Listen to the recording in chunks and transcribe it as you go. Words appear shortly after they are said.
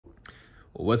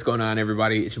What's going on,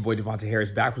 everybody? It's your boy Devonta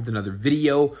Harris back with another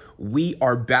video. We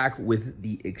are back with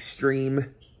the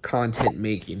extreme content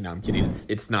making. No, I'm kidding.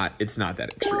 It's not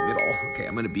that extreme at all. Okay,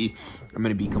 I'm gonna be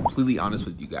completely honest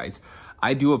with you guys.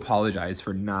 I do apologize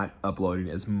for not uploading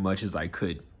as much as I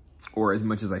could, or as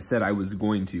much as I said I was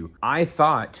going to. I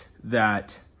thought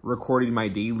that recording my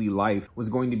daily life was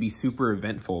going to be super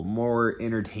eventful, more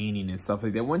entertaining and stuff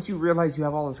like that. Once you realize you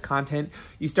have all this content,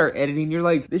 you start editing, you're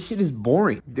like, this shit is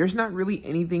boring. There's not really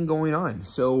anything going on.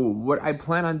 So what I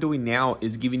plan on doing now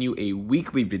is giving you a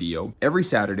weekly video. Every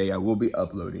Saturday I will be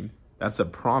uploading. That's a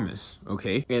promise,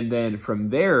 okay? And then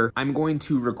from there, I'm going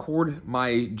to record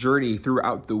my journey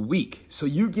throughout the week. So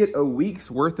you get a week's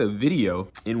worth of video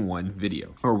in one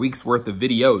video, or a week's worth of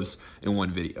videos in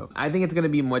one video. I think it's gonna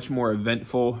be much more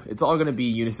eventful. It's all gonna be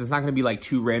unison. It's not gonna be like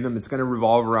too random. It's gonna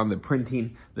revolve around the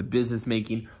printing, the business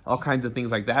making, all kinds of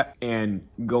things like that, and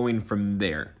going from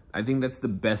there. I think that's the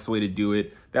best way to do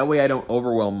it. That way I don't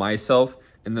overwhelm myself,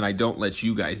 and then I don't let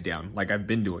you guys down like I've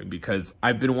been doing, because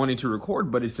I've been wanting to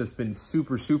record, but it's just been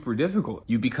super difficult.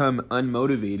 You become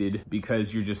unmotivated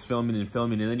because you're just filming, and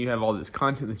then you have all this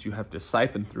content that you have to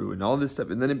siphon through and all this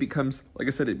stuff. And then it becomes, like I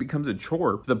said, it becomes a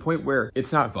chore to the point where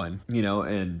it's not fun, you know,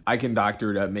 and I can doctor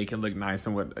it up, make it look nice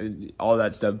and what, all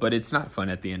that stuff, but it's not fun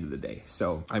at the end of the day.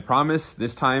 So I promise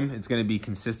this time it's gonna be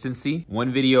consistency,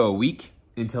 one video a week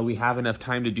until we have enough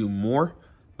time to do more.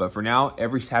 But for now,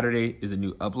 every Saturday is a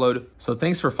new upload. So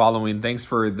thanks for following. Thanks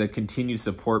for the continued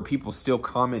support. People still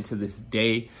comment to this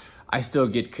day. I still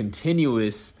get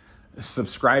continuous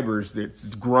subscribers.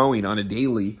 It's growing on a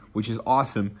daily, which is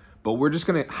awesome. But we're just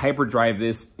gonna hyperdrive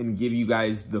this and give you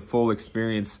guys the full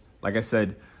experience. Like I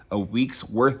said, a week's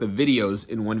worth of videos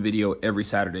in one video every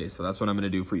Saturday. So that's what I'm gonna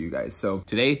do for you guys. So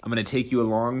today, I'm gonna take you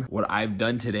along what I've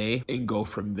done today and go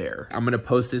from there. I'm gonna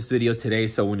post this video today.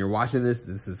 So when you're watching this,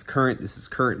 this is current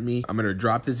me. I'm gonna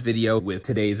drop this video with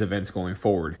today's events going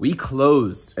forward. We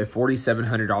closed a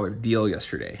 $4,700 deal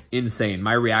yesterday. Insane.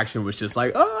 My reaction was just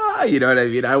like, ah, you know what I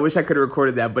mean? I wish I could have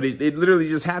recorded that, but it literally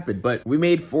just happened. But we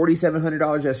made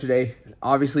 $4,700 yesterday.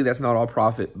 Obviously that's not all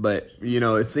profit, but you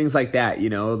know, it's things like that, you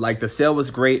know, like the sale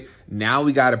was great. Now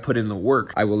we got to put in the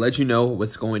work. I will let you know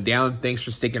what's going down. Thanks for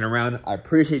sticking around. I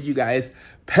appreciate you guys.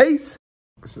 Peace.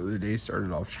 So the day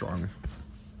started off strong,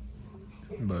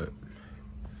 but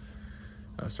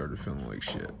I started feeling like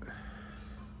shit.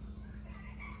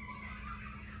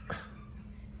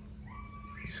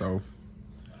 So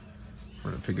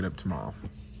we're gonna pick it up tomorrow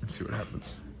and see what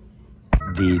happens.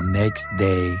 The next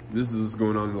day. This is what's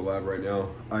going on in the lab right now.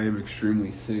 I am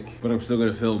extremely sick, but I'm still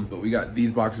gonna film. But we got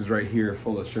these boxes right here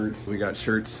full of shirts. We got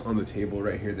shirts on the table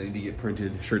right here that need to get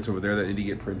printed. Shirts over there that need to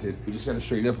get printed. We just gotta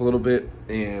straighten up a little bit,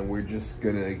 and we're just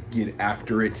gonna get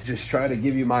after it. Just try to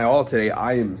give you my all today.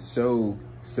 I am so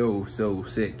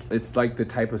sick. It's like the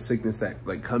type of sickness that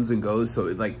like comes and goes. So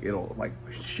it'll like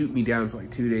shoot me down for like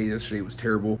 2 days. Yesterday was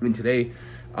terrible. I mean, today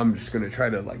I'm just gonna try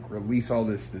to like release all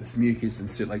this mucus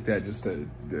and shit like that, just to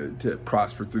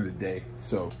prosper through the day.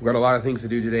 So we got a lot of things to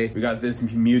do today. We got this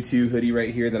Mewtwo hoodie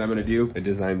right here that I'm gonna do. I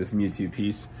designed this Mewtwo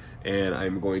piece, and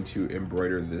I'm going to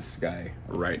embroider this guy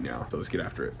right now. So let's get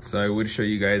after it. So I would show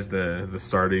you guys the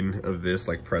starting of this,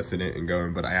 like pressing it and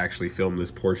going, but I actually filmed this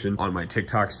portion on my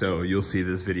TikTok, so you'll see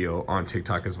this video on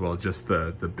TikTok as well, just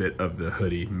the bit of the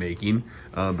hoodie making.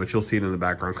 But you'll see it in the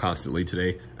background constantly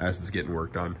today as it's getting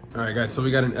worked on. All right, guys, so we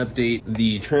got an update.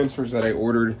 The transfers that I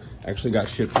ordered actually got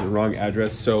shipped to the wrong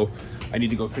address, so I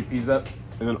need to go pick these up.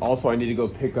 And then also I need to go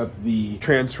pick up the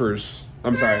transfers.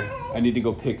 I'm sorry, I need to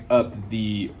go pick up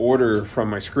the order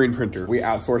from my screen printer. We're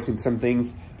outsourcing some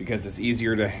things because it's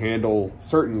easier to handle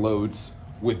certain loads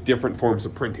with different forms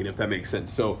of printing, if that makes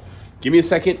sense. So give me a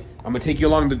second. I'm gonna take you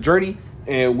along the journey,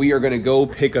 and we are gonna go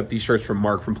pick up these shirts from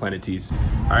Mark from Planet Tees.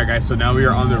 All right, guys, so now we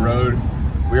are on the road.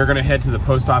 We are gonna head to the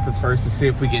post office first to see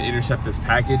if we can intercept this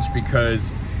package,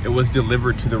 because it was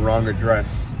delivered to the wrong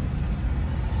address,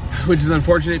 which is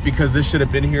unfortunate because this should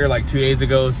have been here like 2 days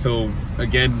ago. So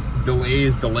again,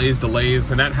 delays,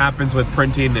 and that happens with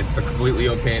printing. It's completely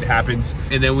okay, it happens.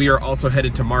 And then we are also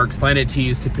headed to Mark's Planet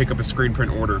Tees to pick up a screen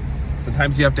print order.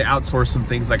 Sometimes you have to outsource some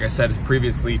things, like I said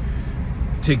previously,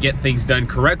 to get things done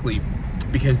correctly,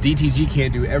 because DTG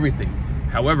can't do everything.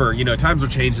 However, you know, times will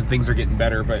change and things are getting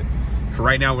better, but for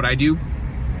right now, what I do,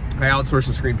 I outsource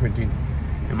the screen printing,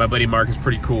 and my buddy Mark is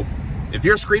pretty cool. If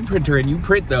you're a screen printer and you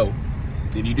print though,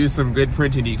 and you do some good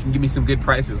printing, you can give me some good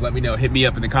prices, let me know. Hit me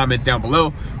up in the comments down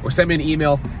below, or send me an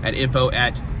email at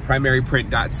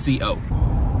info@primaryprint.co.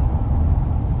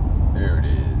 There it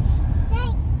is.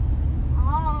 Thanks.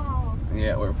 Oh.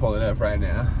 Yeah, we're pulling up right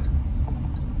now.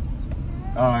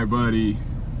 All right, buddy.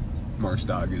 Mark's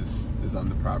dog is on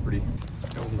the property.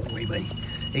 Oh, hey buddy.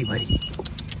 Hey buddy.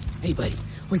 Hey buddy.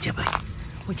 What's up, buddy?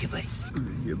 What's up, buddy?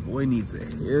 Your boy needs a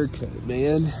haircut,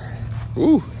 man.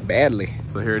 Ooh, badly.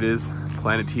 So here it is,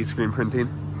 Planet T screen printing.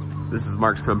 This is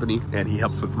Mark's company, and he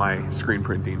helps with my screen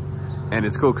printing. And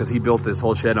it's cool because he built this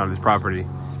whole shed on his property,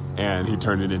 and he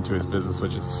turned it into his business,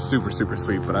 which is super, super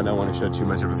sweet. But I don't want to show too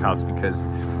much of his house because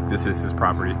this is his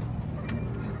property.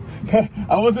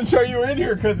 I wasn't sure you were in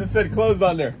here because it said closed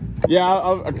on there.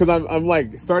 Yeah, because I'm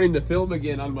like starting to film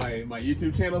again on my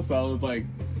YouTube channel, so I was like,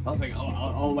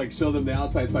 I'll like show them the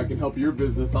outside so I can help your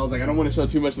business. I was like, I don't want to show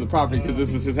too much of the property because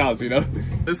this is his house, you know?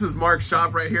 This is Mark's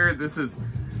shop right here. This is,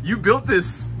 you built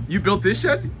this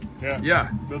shed? Yeah. Yeah.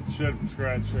 Built the shed from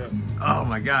scratch, yeah. Oh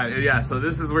my God, yeah, so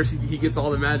this is where he gets all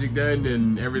the magic done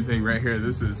and everything right here.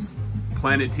 This is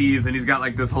Planet T's, and he's got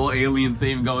like this whole alien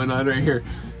theme going on right here.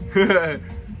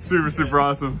 Super, super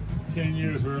awesome. 10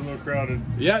 years, we're a little crowded.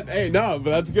 Yeah, hey, no, but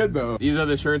that's good though. These are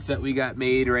the shirts that we got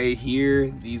made right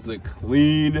here. These look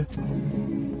clean.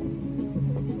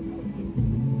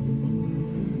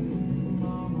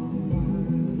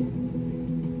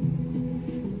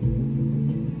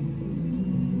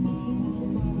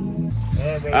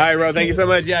 All right, bro, thank you so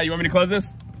much. Yeah, you want me to close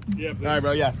this? Yeah, please. All right,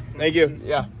 bro, yeah. Thank you,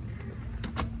 yeah.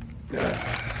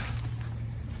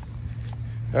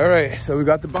 All right, so we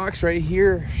got the box right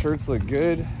here. Shirts look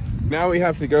good. Now we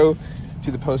have to go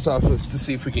to the post office to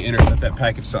see if we can intercept that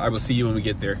package. So I will see you when we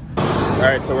get there. All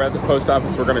right, so we're at the post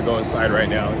office. We're gonna go inside right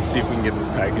now and see if we can get this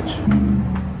package.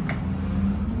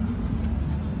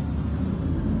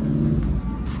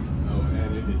 Oh,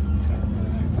 and it is packed.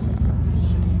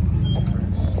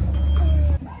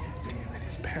 Damn, it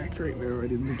is packed right now. I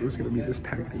didn't think it was gonna be this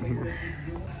packed in here.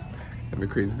 And the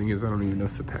crazy thing is I don't even know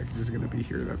if the package is gonna be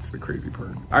here. That's the crazy part.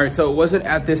 All right, so it wasn't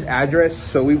at this address,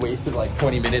 so we wasted like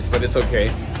 20 minutes, but it's okay.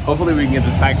 Hopefully we can get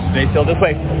this package today still. This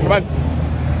way, come on.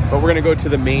 But we're gonna go to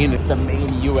the main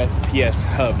USPS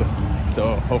hub.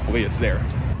 So hopefully it's there.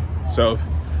 So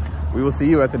we will see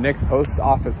you at the next post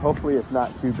office. Hopefully it's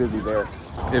not too busy there.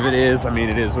 If it is, I mean,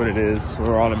 it is what it is.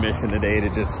 We're on a mission today to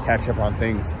just catch up on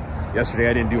things. Yesterday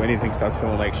I didn't do anything, so I was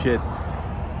feeling like shit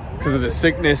because of the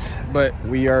sickness, but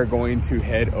we are going to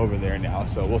head over there now,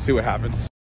 so we'll see what happens.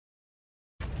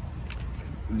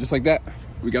 And just like that,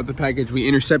 we got the package, we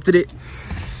intercepted it.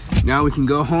 Now we can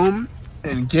go home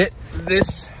and get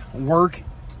this work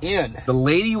in. The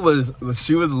lady was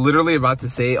literally about to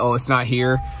say, oh, it's not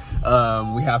here.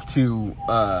 We have to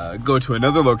go to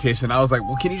another location. I was like,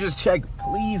 well, can you just check,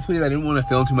 please, please? I didn't want to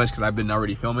film too much because I've been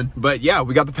already filming. But yeah,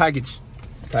 we got the package.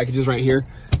 The package is right here.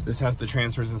 This has the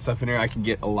transfers and stuff in there. I can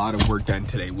get a lot of work done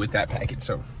today with that package.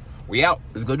 So we out,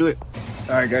 let's go do it.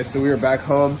 All right guys, so we are back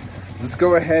home. Let's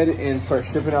go ahead and start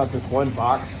shipping out this one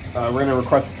box. We're gonna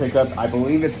request a pickup. I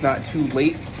believe it's not too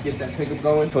late to get that pickup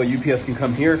going so UPS can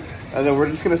come here. And then we're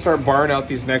just gonna start barring out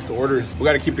these next orders. We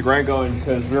gotta keep the grind going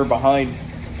because we're behind.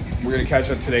 We're gonna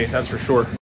catch up today, that's for sure.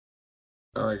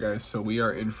 All right guys, so we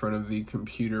are in front of the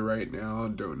computer right now.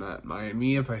 Do not mind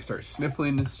me if I start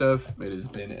sniffling and stuff. It has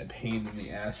been a pain in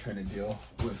the ass trying to deal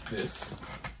with this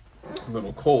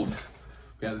little cold.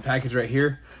 We have the package right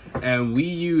here, and we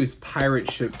use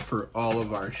Pirate Ship for all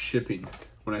of our shipping.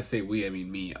 When I say we, I mean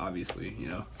me, obviously, you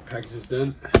know. Package is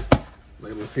done,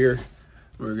 label's here,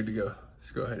 we're good to go.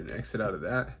 Let's go ahead and exit out of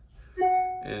that.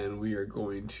 And we are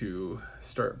going to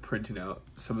start printing out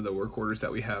some of the work orders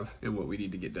that we have and what we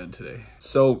need to get done today.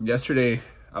 So yesterday,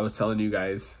 I was telling you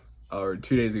guys, or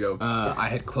 2 days ago, I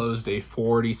had closed a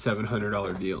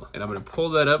 $4,700 deal. And I'm gonna pull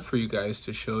that up for you guys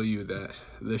to show you that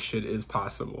this shit is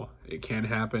possible. It can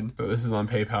happen. So this is on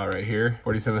PayPal right here,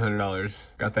 $4,700.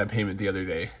 Got that payment the other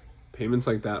day. Payments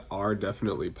like that are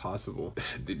definitely possible.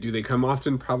 Do they come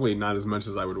often? Probably not as much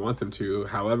as I would want them to.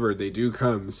 However, they do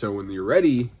come. So when you're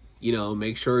ready, you know,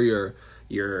 make sure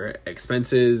your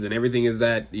expenses and everything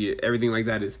everything like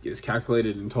that is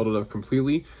calculated and totaled up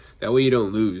completely. That way you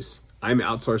don't lose. I'm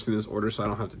outsourcing this order so I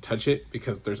don't have to touch it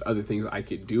because there's other things I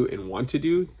could do and want to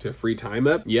do to free time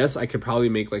up. Yes, I could probably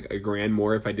make like $1,000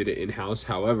 more if I did it in-house.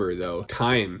 However, though,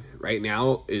 time right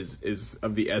now is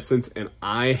of the essence and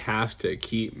I have to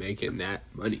keep making that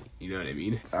money. You know what I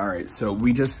mean? All right, so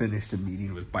we just finished a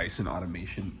meeting with Bison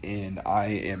Automation and I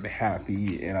am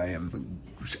happy and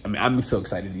I'm so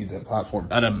excited to use that platform.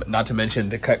 Not to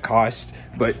mention to cut costs,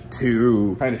 but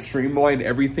to kind of streamline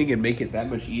everything and make it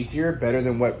that much easier, better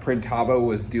than what Printavo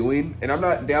was doing. And I'm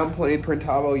not downplaying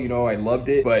Printavo, you know, I loved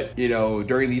it, but you know,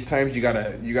 during these times you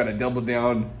gotta double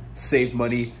down, save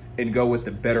money, and go with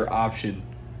the better option.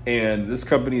 And this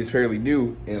company is fairly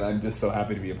new and I'm just so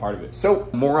happy to be a part of it. So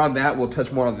more on that, we'll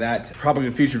touch more on that probably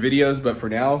in future videos, but for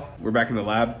now, we're back in the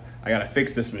lab. I gotta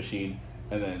fix this machine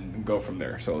and then go from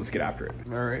there. So let's get after it.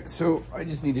 All right, so I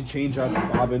just need to change out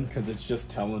the bobbin because it's just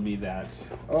telling me that,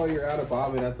 oh, you're out of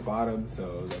bobbin at the bottom.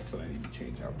 So that's what I need to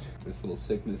change out. This little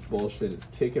sickness bullshit is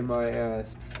kicking my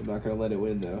ass. I'm not gonna let it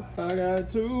win though. I got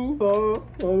two. I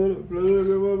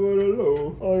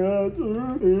got two.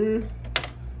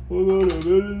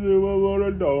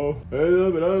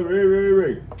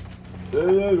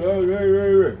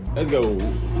 Let's go.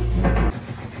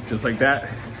 Just like that,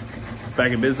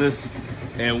 back in business.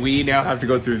 And we now have to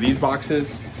go through these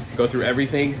boxes, go through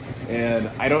everything. And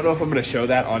I don't know if I'm gonna show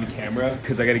that on camera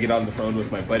because I gotta get on the phone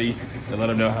with my buddy and let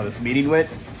him know how this meeting went.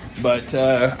 But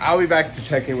I'll be back to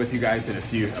check in with you guys in a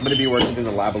few. I'm gonna be working in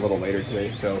the lab a little later today,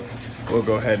 so we'll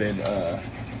go ahead and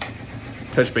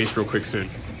touch base real quick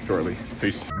shortly.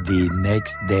 Peace. The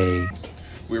next day.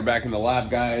 We were back in the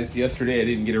lab, guys. Yesterday I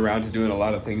didn't get around to doing a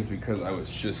lot of things because I was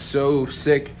just so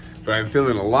sick, but I'm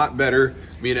feeling a lot better.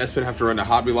 Me and Espen have to run to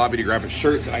Hobby Lobby to grab a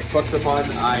shirt that I fucked up on.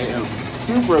 I am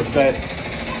super upset.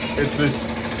 It's this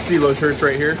Stilo shirts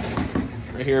right here,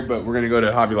 but we're gonna go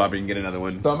to Hobby Lobby and get another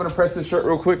one. So I'm gonna press this shirt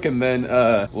real quick and then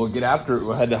we'll get after it.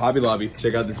 We'll head to Hobby Lobby.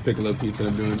 Check out this piccolo piece that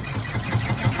I'm doing.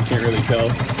 Can't really tell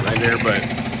right there, but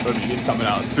it's coming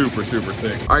out super, super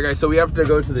thick. All right, guys, so we have to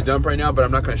go to the dump right now, but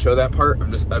I'm not gonna show that part.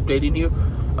 I'm just updating you.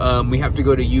 We have to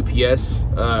go to UPS,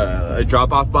 a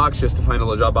drop-off box, just to find a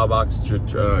little drop-off box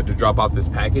to drop off this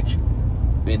package.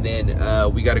 And then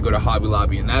we got to go to Hobby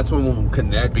Lobby, and that's when we'll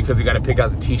connect because we got to pick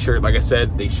out the t-shirt. Like I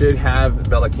said, they should have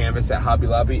Bella Canvas at Hobby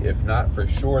Lobby. If not, for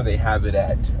sure they have it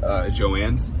at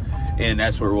Joann's, and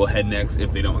that's where we'll head next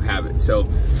if they don't have it. So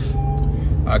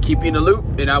keep you in the loop,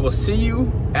 and I will see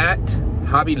you at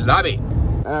Hobby Lobby.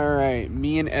 All right,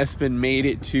 me and Espen made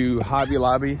it to Hobby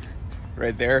Lobby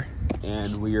right there,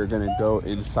 and we are gonna go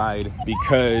inside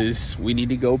because we need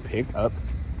to go pick up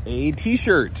a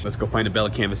t-shirt. Let's go find a Bella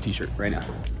Canvas t-shirt right now.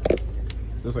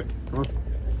 This way, come on.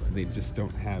 They just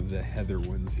don't have the Heather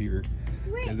ones here,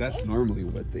 because that's normally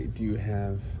what they do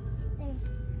have.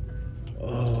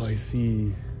 Oh, I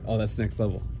see. Oh, that's next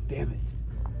level. Damn it.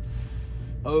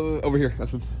 Oh, over here,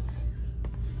 that's one.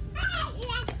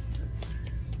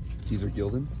 These are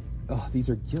Gildans? Oh, these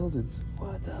are Gildans.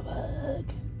 What the fuck?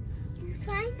 You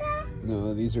find them?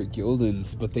 No, these are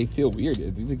Gildans, but they feel weird. Are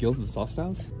these the Gildan soft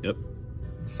styles? Yep.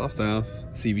 Soft style,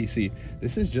 CVC.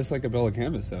 This is just like a Bella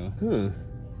Canvas though. Huh.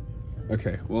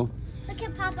 Okay, well. Look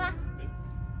at Papa.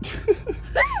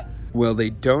 Well, they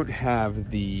don't have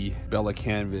the Bella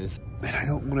Canvas. Man, I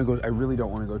really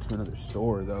don't want to go to another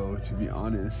store though, to be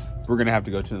honest. We're gonna have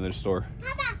to go to another store.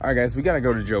 Papa. All right, guys, we gotta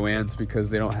go to Joann's because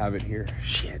they don't have it here.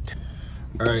 Shit.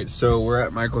 All right, so we're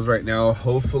at Michael's right now.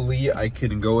 Hopefully I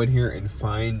can go in here and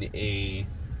find a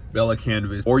Bella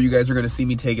Canvas, or you guys are gonna see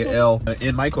me take an L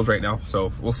in Michael's right now,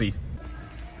 so we'll see.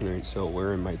 All right, so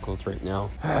we're in Michael's right now.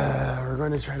 We're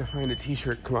going to try to find a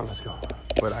t-shirt. Come on, let's go.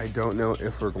 But I don't know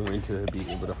if we're going to be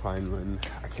able to find one.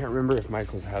 I can't remember if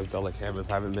Michael's has Bella Canvas.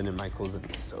 I haven't been in Michael's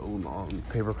in so long.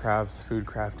 Paper crafts, food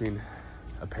crafting,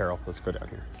 apparel. Let's go down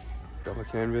here. Bella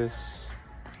Canvas.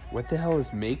 What the hell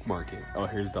is Make Market? Oh,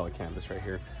 here's Bella Canvas right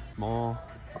here. Small.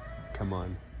 Come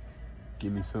on.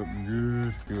 Give me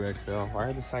something good. 2XL. Why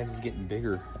are the sizes getting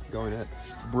bigger? Going up.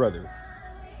 Brother.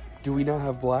 Do we not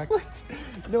have black? What?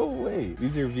 No way.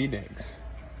 These are V-necks.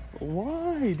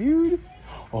 Why, dude?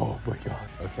 Oh my god.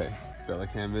 Okay. Bella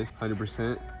Canvas.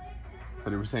 100%.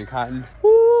 100% cotton.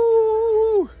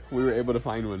 Woo! We were able to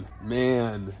find one.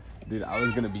 Man. Dude, I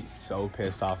was gonna be so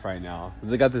pissed off right now.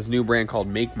 Because I got this new brand called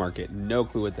Make Market. No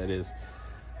clue what that is.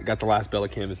 I got the last Bella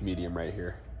Canvas medium right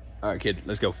here. All right, kid,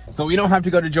 let's go. So we don't have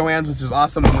to go to Joann's, which is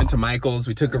awesome. We went to Michael's,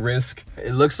 we took a risk.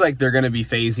 It looks like they're gonna be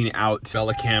phasing out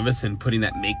Bella Canvas and putting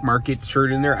that Make Market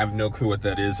shirt in there. I have no clue what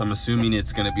that is. I'm assuming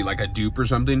it's gonna be like a dupe or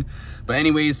something. But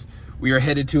anyways, we are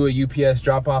headed to a UPS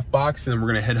drop-off box, and then we're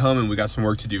gonna head home, and we got some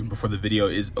work to do before the video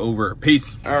is over.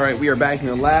 Peace. All right, we are back in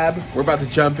the lab. We're about to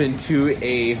jump into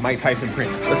a Mike Tyson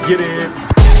print. Let's get it.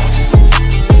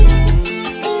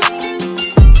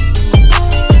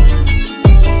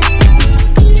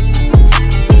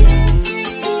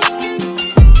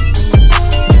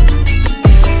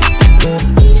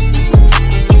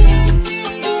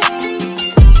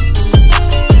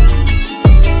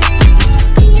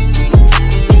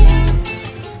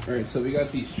 So we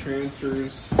got these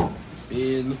transfers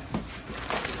in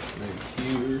right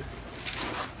here.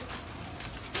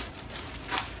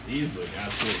 These look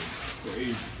absolutely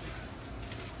crazy.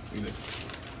 Look at this.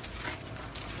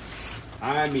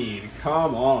 I mean,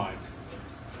 come on.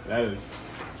 That's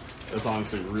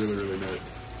honestly really, really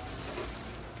nuts.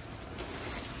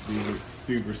 These look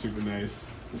super, super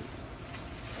nice.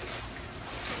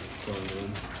 So,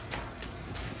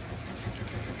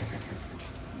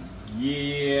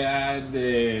 Yeah,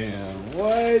 damn.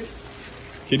 What?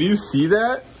 Can you see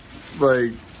that?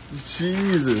 Like,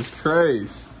 Jesus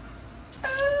Christ.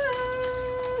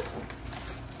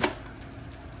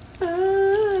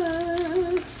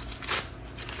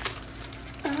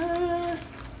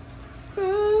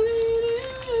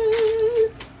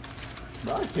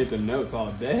 I hit the notes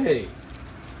all day.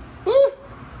 Woo! Look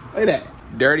at that.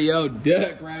 Dirty old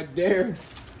duck right there.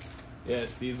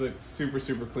 Yes, these look super,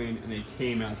 super clean, and they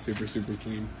came out super, super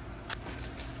clean.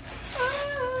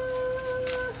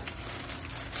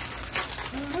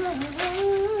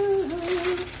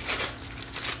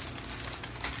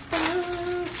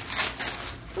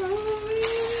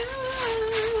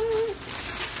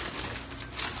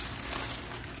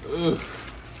 Ugh.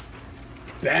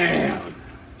 Bam!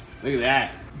 Look at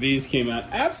that. These came out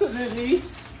absolutely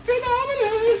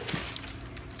phenomenal.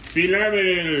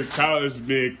 Phenomenal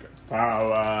cosmic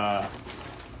power.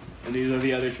 And these are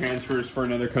the other transfers for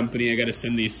another company. I gotta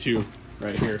send these to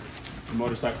right here. The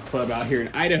motorcycle club out here in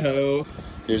Idaho.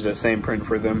 Here's that same print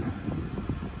for them.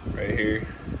 Right here.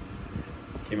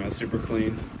 Came out super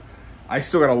clean. I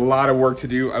still got a lot of work to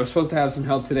do. I was supposed to have some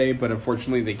help today, but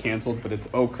unfortunately they canceled, but it's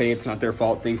okay. It's not their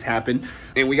fault. Things happen.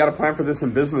 And we got to plan for this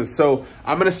in business. So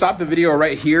I'm going to stop the video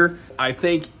right here. I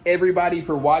thank everybody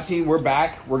for watching. We're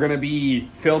back. We're going to be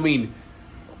filming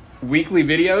weekly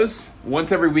videos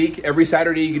once every week. Every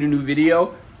Saturday you get a new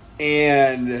video.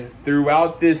 And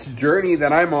throughout this journey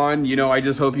that I'm on, you know, I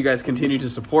just hope you guys continue to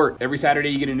support. Every Saturday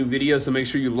you get a new video. So make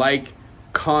sure you like,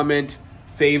 comment,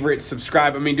 favorite,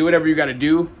 subscribe. I mean, do whatever you got to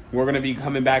do. We're going to be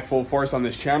coming back full force on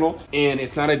this channel. And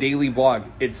it's not a daily vlog.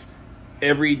 It's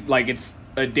it's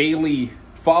a daily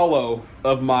follow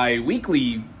of my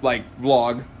weekly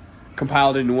vlog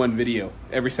compiled into one video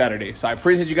every Saturday. So I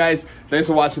appreciate you guys. Thanks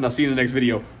for watching. I'll see you in the next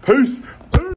video. Peace.